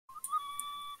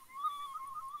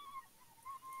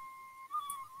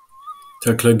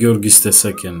Tekle Giyorgis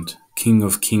II, King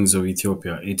of Kings of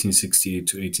Ethiopia, 1868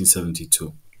 to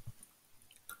 1872.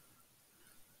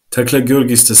 Tekle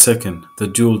Giyorgis II, the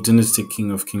dual dynastic King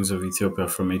of Kings of Ethiopia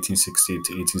from 1868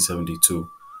 to 1872,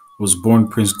 was born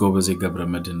Prince Gobeze ገብረ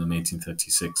Medhin in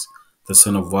 1836, the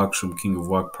son of Wakshum, King of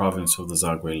Wak province of the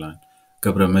Zagwe line,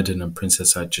 ገብረ Medhin and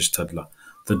Princess Lij Tedla,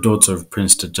 the daughter of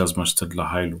Prince Lij Tedla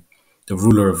Melaku, the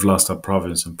ruler of Lasta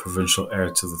province and provincial heir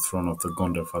to the throne of the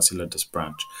Gondar Fasilides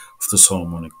branch of the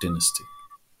Solomonic dynasty.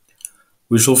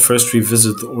 We shall first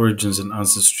revisit the origins and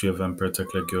ancestry of Emperor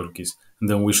Tekle Giyorgis, and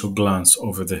then we shall glance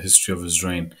over the history of his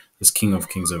reign as King of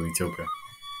Kings of Ethiopia.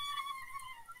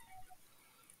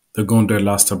 The Gondar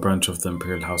Lasta branch of the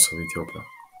Imperial House of Ethiopia.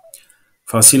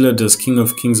 Fasilides, King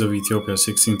of Kings of Ethiopia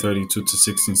 1632 to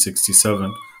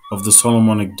 1667, of the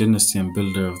Solomonic dynasty and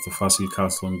builder of the Fasil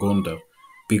Castle in Gondar,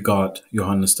 begot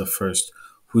Johannes I,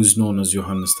 who is known as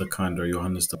Johannes the Kind or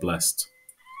Johannes the Blessed.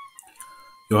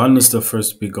 Johannes I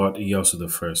begot Iyasu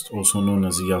I, also known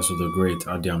as Iyasu the Great,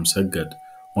 Adiam Seged,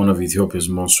 one of Ethiopia's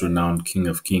most renowned King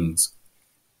of Kings.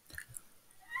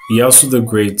 Iyasu the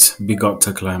Great begot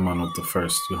Tekle I,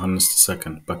 Johannes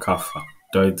II, Bakafa,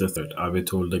 David III,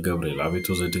 Abeto Wolde Gabriel,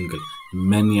 Abeto Zedingel, and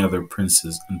many other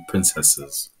princes and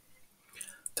princesses.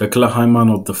 Tekle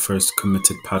I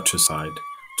committed patricide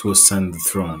to ascend the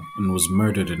throne and was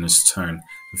murdered in his turn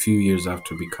a few years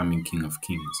after becoming King of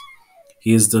Kings.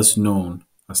 He is thus known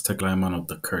as Tekle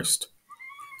the Cursed.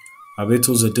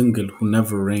 Abeto Zedingel, who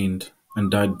never reigned and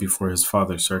died before his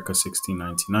father circa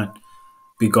 1699,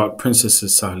 begot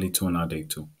princesses Sahalitu and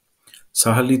Adeitu.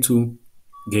 Sahalitu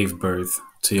gave birth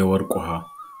to Yawarquha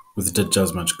with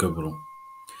Dejazmach Gebru.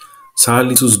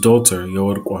 Sahalitu's daughter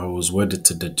Yawarquha was wedded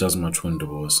to Dejazmach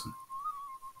Wunderbosen.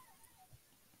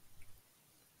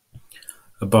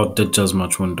 About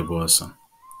Dejazmach Wunderbosen.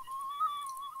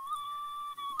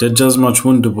 Dejazmach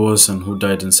Wunderbosen, who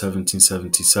died in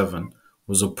 1777,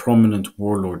 was a prominent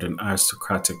warlord and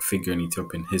aristocratic figure in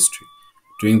Ethiopian history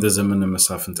during the Zemene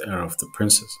Mesafint era of the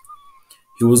princes.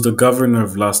 He was the governor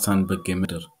of Lastan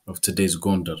Begemeder of today's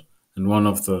Gondar and one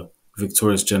of the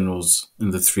victorious generals in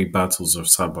the three battles of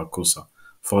Sarbakusa,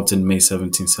 fought in May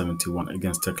 1771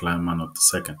 against Tekle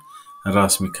II and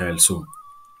Ras Mikael Su.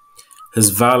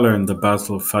 His valor in the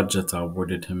Battle of Fajata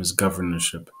awarded him his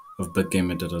governorship of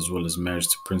Begemeder as well as marriage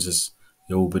to Princess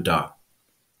Yehubedah.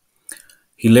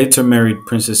 He later married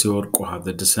Princess Yawarquha,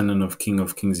 the descendant of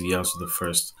Kings Iyasu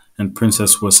I, and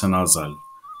Princess Wesenazal,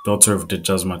 daughter of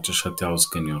Dejazmach Shatiaus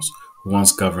Genios, who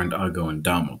once governed Ago and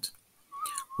Damot.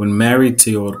 When married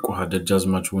to Yawarquha,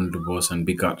 Dejazmach Wunderbosen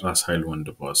begot Ras Haile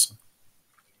Wunderbosen.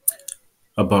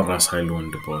 About Ras Haile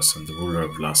Wunderbosen, the ruler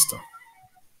of Lasta.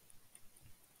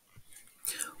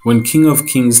 When King of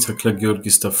Kings Tekle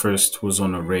Giyorgis I was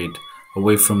on a raid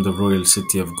away from the royal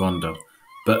city of Gondar,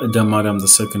 Be'edamariam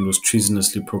II was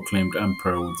treasonously proclaimed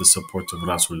emperor with the support of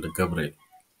Ras Wolde Gabriel.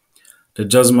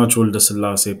 Dejazmach Wolde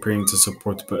Selassie, appearing to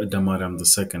support Be'edamariam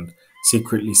II,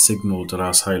 secretly signaled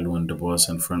Ras Haile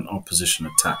Wunderbosen for an opposition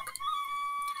attack.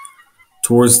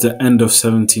 Towards the end of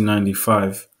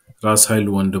 1795, Ras Haile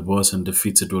Wunderbosen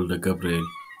defeated Wolde Gabriel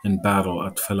in battle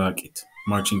at Felakit,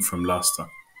 marching from Lasta.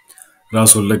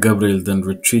 Ras Wolde Gabriel then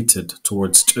retreated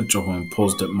towards Chichoho and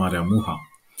posed at Mariamuha,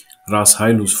 Ras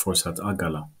Hailu's force at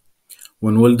Agala.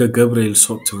 When Wolde Gabriel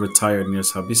sought to retire near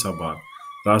Sabisabar,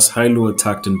 Ras Hailu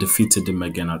attacked and defeated him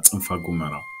again at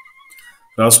Tsanfagumera.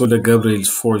 Ras Wolde Gabriel's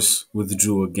force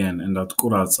withdrew again, and at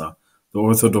Kuratsa, the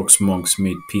Orthodox monks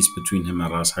made peace between him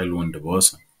and Ras Haile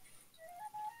Wunderbosen.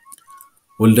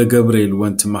 Wolde Gabriel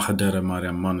went to Mahadera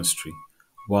Mariam Monastery,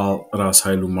 while Ras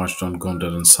Hailu marched on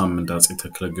Gondar and summoned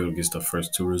Tekle Giyorgis I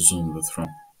to resume the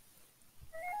throne.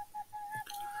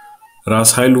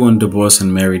 Ras Haile Wunderbosen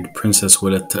married Princess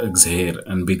Welette Exheir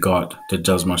and begot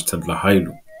Dejazmach Tedla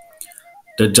Hailu.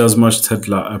 Dejazmach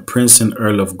Tedla, a prince and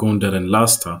earl of Gondar and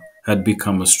Lasta, had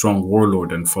become a strong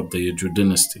warlord and fought the Yedru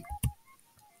dynasty.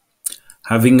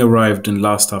 Having arrived in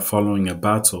Lasta following a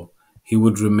battle, he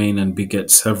would remain and beget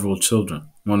several children,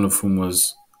 one of whom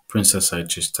was Princess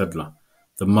Lij Tedla,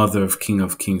 the mother of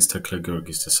Kings Tekle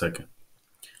Giyorgis II.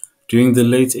 During the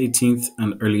late 18th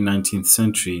and early 19th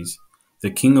centuries, the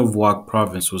king of Wak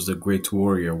province was the great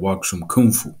warrior Wakshum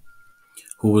Kungfu,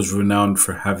 who was renowned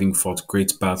for having fought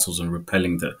great battles and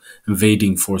repelling the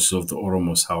invading forces of the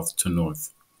Oromo south to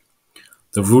north.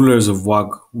 The rulers of Wak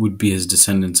would be his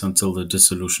descendants until the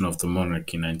dissolution of the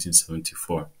monarchy in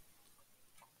 1974.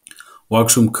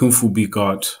 Wakshum Kungfu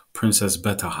begot Princess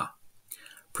Betaha.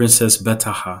 Princess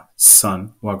Betaha's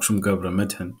son, Wakshum ገብረ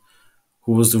Medhin,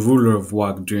 who was the ruler of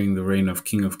Wak during the reign of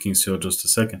Kings Theodros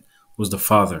II, was the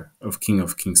father of King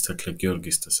of Kings Tekle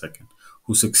Giyorgis II,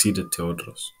 who succeeded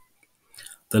Theodros.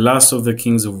 The last of the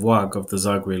kings of Wag of the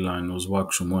Zagwe line was Wag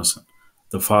Shumwesen,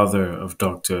 the father of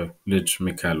Dr. Lij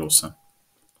Mikhailosson.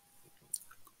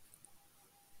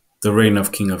 The reign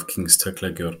of King of Kings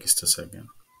Tekle Giyorgis II.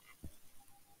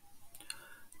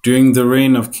 During the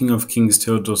reign of King of Kings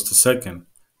Theodros II,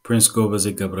 Prince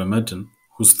Gobeze Gebremedin,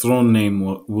 whose throne name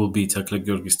will be Tekle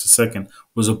Giyorgis II,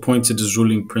 was appointed as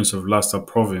ruling prince of Lasta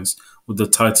province with the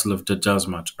title of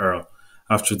Dejazmach Earl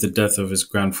after the death of his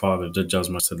grandfather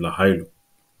Dejazmach Tedla Melaku.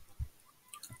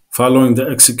 Following the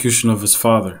execution of his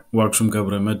father, Wagshum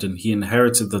Gebremedin, he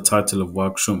inherited the title of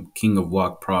Wagshum, King of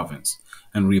Wag province,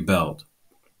 and rebelled.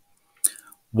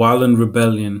 While in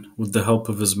rebellion, with the help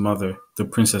of his mother, the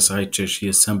Princess Aichesh, he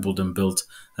assembled and built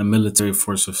a military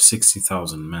force of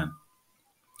 60,000 men.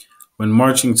 When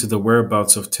marching to the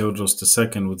whereabouts of Theodros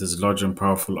II with his large and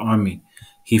powerful army,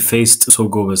 he faced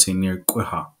Tsogobese near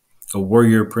Kweha, a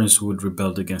warrior prince who had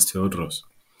rebelled against Theodros.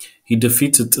 He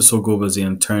defeated Tsogobese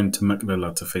and turned to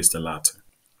Mekdela to face the latter.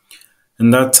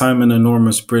 In that time, an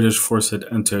enormous British force had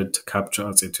entered to capture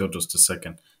Theodros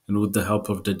II, and with the help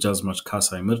of Dejazmach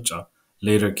Kasai Mircha,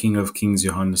 later King of Kings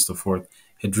Johannes IV,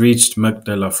 had reached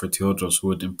Mekdela for Theodros, who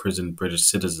had imprisoned British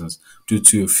citizens due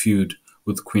to a feud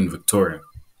with Queen Victoria.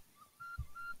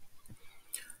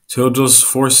 Theodros'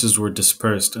 forces were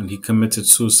dispersed, and he committed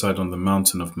suicide on the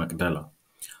mountain of Mekdela.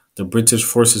 The British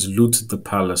forces looted the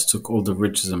palace, took all the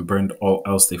riches, and burned all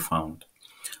else they found.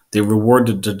 They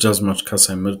rewarded Dejazmach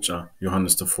Kasai Mircha,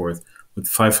 Johannes IV, with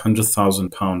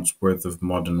 £500,000 worth of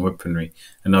modern weaponry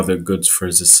and other goods for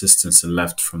his assistance and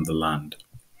left from the land.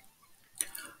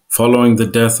 Following the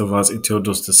death of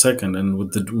Theodros II and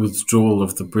with the withdrawal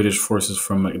of the British forces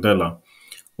from Mekdela,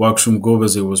 Wagshum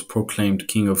Gobeze was proclaimed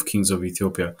King of Kings of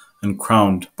Ethiopia and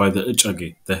crowned by the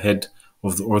Ichage, the head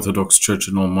of the Orthodox Church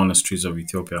and all monasteries of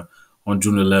Ethiopia, on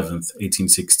June 11,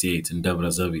 1868 in Debre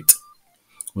Zavit,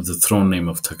 with the throne name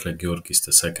of Tekle Giyorgis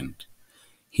II.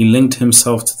 He linked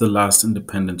himself to the last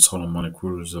independent Solomonic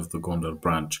rulers of the Gondar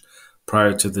branch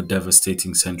prior to the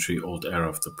devastating century-old era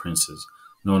of the princes,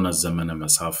 known as Zemene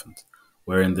Mesafint,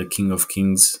 wherein the King of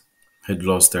Kings had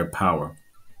lost their power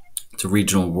to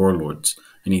regional warlords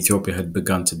and Ethiopia had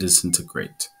begun to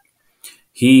disintegrate.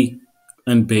 He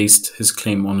based his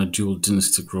claim on a dual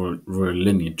dynastic royal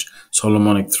lineage,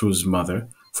 Solomonic through his mother,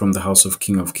 from the house of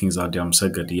King of Kings Adiam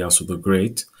Seged Iyasu the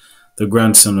Great, the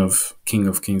grandson of King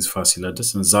of Kings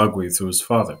Fasilides, and Zagwe through his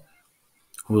father,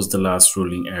 who was the last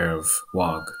ruling heir of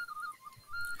Wag.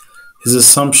 His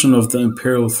assumption of the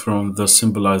imperial throne thus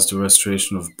symbolized the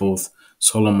restoration of both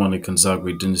Solomonic and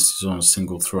Zagwe dynasties on a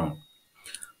single throne.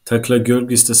 Tekle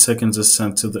Giyorgis II's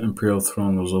ascent to the imperial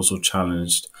throne was also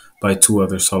challenged by two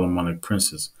other Solomonic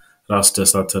princes, Ras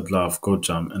Desta Tedla of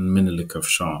Gojam and Minilik of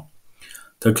Shah.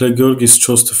 Tekle Giyorgis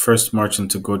chose to first march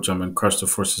into Gojam and crush the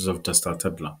forces of Desta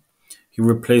Tedla. He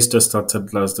replaced Desta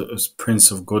Tedla as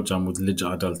Prince of Gojam with Lij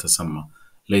Tedla,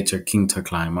 later King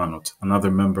Tekle Haymanot, another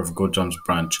member of Gojam's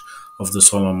branch of the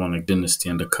Solomonic dynasty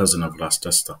and a cousin of Ras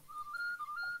Desta.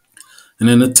 In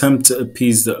an attempt to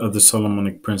appease the other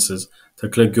Solomonic princes,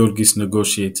 Tekle Giyorgis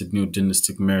negotiated new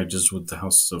dynastic marriages with the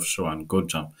houses of Shoa and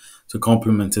Gojam to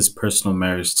complement his personal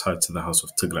marriage tied to the house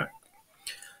of Tigray.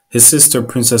 His sister,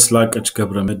 Princess Lij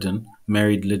Gebremedin,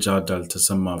 married Lij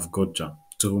Tedla of Gojam,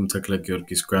 to whom Tekle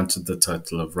Giyorgis granted the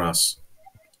title of Ras.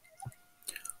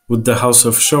 With the house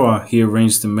of Shoa, he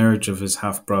arranged the marriage of his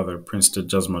half-brother, Prince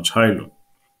Dejazmach Hailu,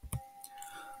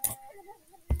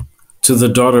 to the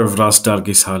daughter of Ras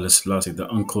Dargis Haile Selassie, the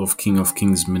uncle of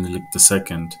Kings Minilik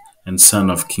II and son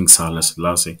of King Haile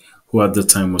Selassie, who at the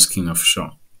time was King of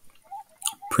Shoa,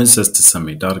 Princess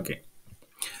Teseme Darge.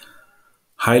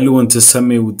 Hailu and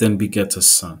Teseme would then beget a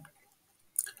son,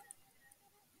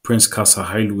 Prince Kasa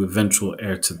Hailu, eventual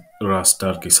heir to Ras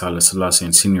Dargis Haile Selassie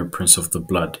and senior prince of the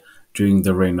blood during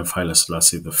the reign of Haile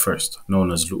Selassie I,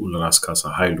 known as Lu'ul Ras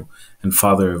Kasa Hailu, and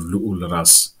father of Lu'ul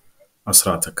Ras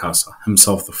Asrata Kasa,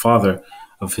 himself the father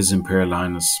of His Imperial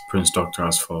Highness Prince Dr.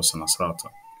 Asfaw and Asrata.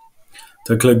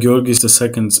 Tekle Giyorgis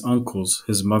II's uncles,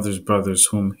 his mother's brothers,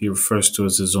 whom he refers to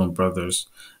as his own brothers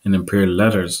in imperial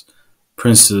letters,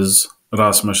 Princes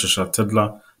Ras Mashasha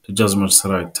Tedla, Dejazmach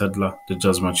Sarai Tedla,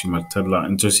 Dejazmach Imer Tedla,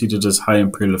 interceded as high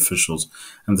imperial officials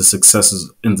in the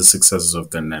successes of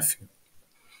their nephew,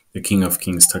 the King of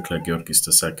Kings Tekle Giyorgis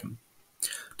II.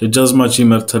 Dejazmach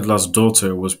Imer Tedla's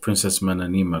daughter was Princess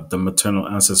Menanimer, the maternal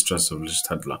ancestress of Lij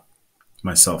Tedla,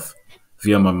 myself,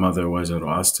 via my mother Waizero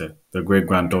Aste, the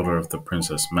great-granddaughter of the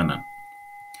Princess Menan.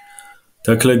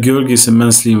 Tekle Giyorgis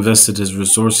immensely invested his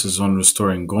resources on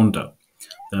restoring Gondar,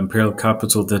 the imperial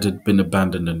capital that had been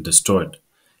abandoned and destroyed.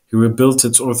 He rebuilt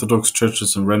its Orthodox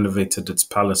churches and renovated its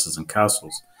palaces and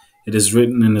castles. It is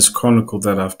written in his chronicle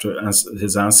that after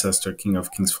his ancestor, King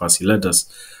of Kings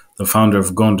Fasilides, the founder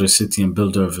of Gondar city and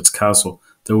builder of its castle,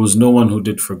 there was no one who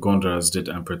did for Gondar as did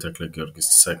Emperor Tekle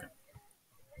Giyorgis II.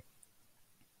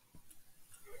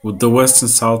 With the west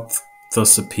and south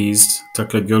thus appeased,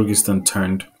 Tekle Giyorgis then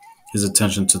turned his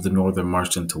attention to the northern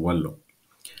march into Wello.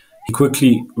 He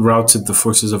quickly routed the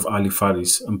forces of Ali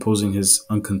Faris, imposing his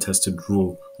uncontested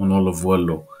rule on all of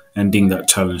Wello, ending that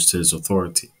challenge to his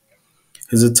authority.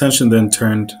 His attention then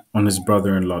turned on his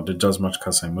brother-in-law, Dejazmach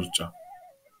Kasai Mircha.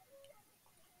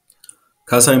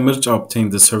 Kasai Mircha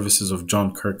obtained the services of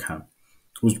John Kirkham,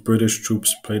 whose British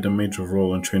troops played a major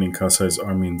role in training Kasai's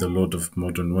army in the load of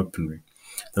modern weaponry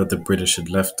that the British had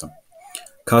left them.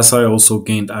 Kasai also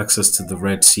gained access to the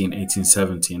Red Sea in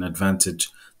 1870, an advantage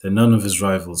that none of his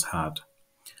rivals had.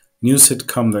 News had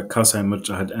come that Kasai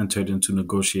Mircha had entered into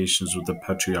negotiations with the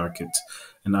Patriarchate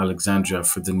in Alexandria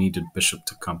for the needed bishop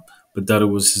to come, but that it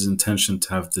was his intention to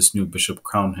have this new bishop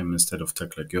crown him instead of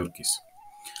Tekle Giyorgis.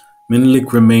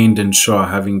 Menelik remained in Shah,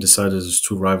 having decided his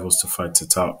two rivals to fight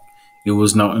it out. It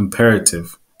was now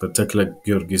imperative that Tekle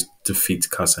Giyorgis defeat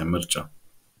Kasai Mircha.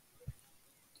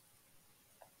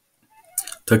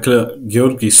 Tekle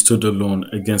Giyorgis stood alone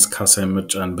against Kasai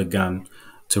Mircha and began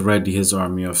to ready his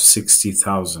army of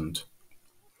 60,000,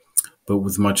 but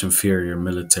with much inferior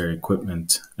military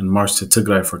equipment, and marched to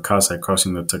Tigray for Kasai,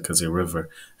 crossing the Tekeze River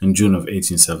in June of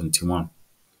 1871.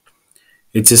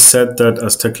 It is said that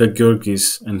as Tekle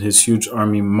Giyorgis and his huge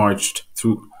army marched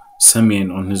through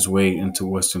Semien on his way into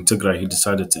western Tigray, he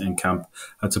decided to encamp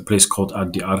at a place called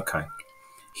Adi Arkai.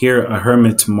 Here, a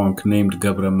hermit monk named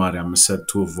Gebre Mariam is said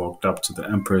to have walked up to the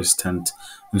emperor's tent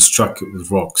and struck it with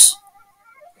rocks.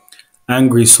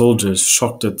 Angry soldiers,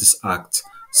 shocked at this act,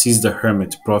 seized the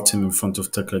hermit, brought him in front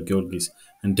of Tekle Giyorgis,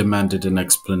 and demanded an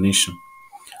explanation.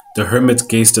 The hermit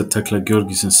gazed at Tekle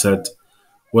Giyorgis and said,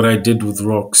 "What I did with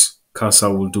rocks, Kasa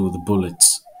will do with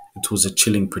bullets." It was a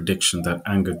chilling prediction that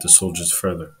angered the soldiers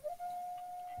further.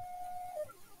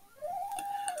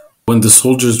 When the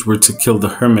soldiers were to kill the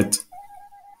hermit,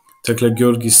 Tekle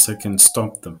Giyorgis II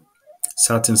stopped them,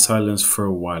 sat in silence for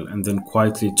a while, and then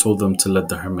quietly told them to let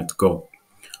the hermit go.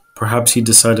 Perhaps he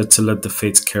decided to let the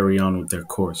fates carry on with their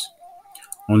course.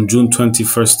 On June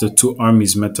 21st, the two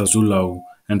armies met at Zulau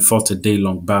and fought a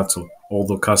day-long battle.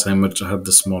 Although Kasai Mircha had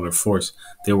the smaller force,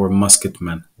 they were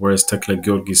musketmen, whereas Tekle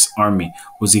Giyorgis' army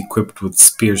was equipped with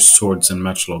spears, swords, and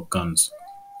matchlock guns.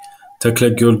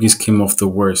 Tekle Giyorgis came off the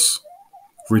worse,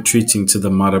 retreating to the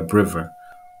Marab River,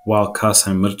 while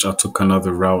Kasai Mircha took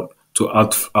another route to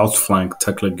outflank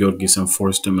Tekle Giyorgis and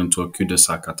forced him into a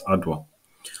cul-de-sac at Adwa.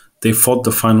 They fought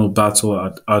the final battle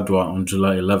at Adwa on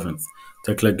July 11th.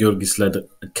 Tekle Giyorgis led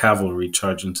a cavalry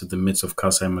charge into the midst of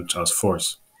Kasai Mircha's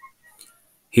force.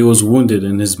 He was wounded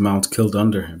and his mount killed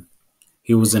under him.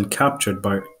 He was then captured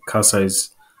by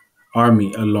Kasai's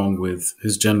army along with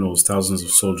his generals, thousands of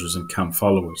soldiers, and camp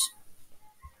followers.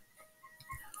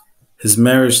 His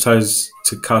marriage ties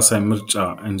to Kasai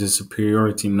Mircha and his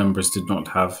superiority in numbers did not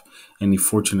have any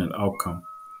fortunate outcome.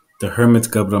 The hermit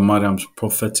Gebre Mariam's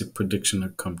prophetic prediction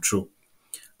had come true.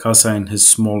 Kasai and his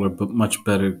smaller but much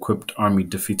better equipped army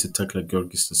defeated Tekle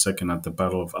Giyorgis II at the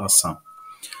Battle of Assam,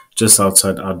 just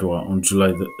outside Adwa on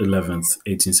July 11th,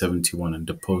 1871, and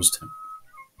deposed him.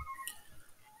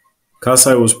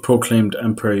 Kasai was proclaimed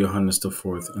Emperor Johannes IV,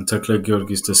 and Tekle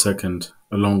Giyorgis II,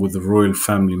 along with the royal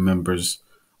family members,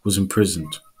 was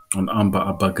imprisoned on Amba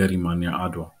Abagarima near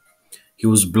Adwa. He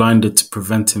was blinded to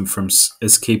prevent him from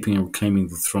escaping and reclaiming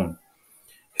the throne.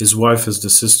 His wife, as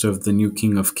the sister of the new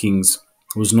King of Kings,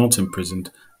 was not imprisoned,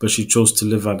 but she chose to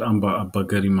live at Amba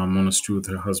Abagarima monastery with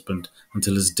her husband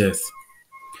until his death.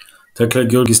 Tekle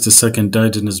Giyorgis II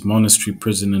died in his monastery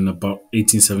prison in about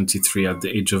 1873 at the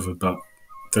age of about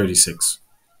 36.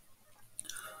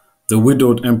 The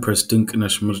widowed Empress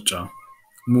Dinkinesh Mircha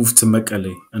moved to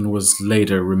Mekelle and was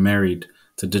later remarried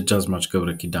to Dejazmach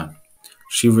Gebre Kidan.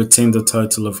 She retained the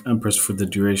title of Empress for the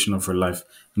duration of her life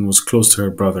and was close to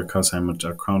her brother Kasai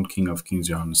Mircha, crowned King of Kings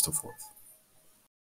Johannes IV.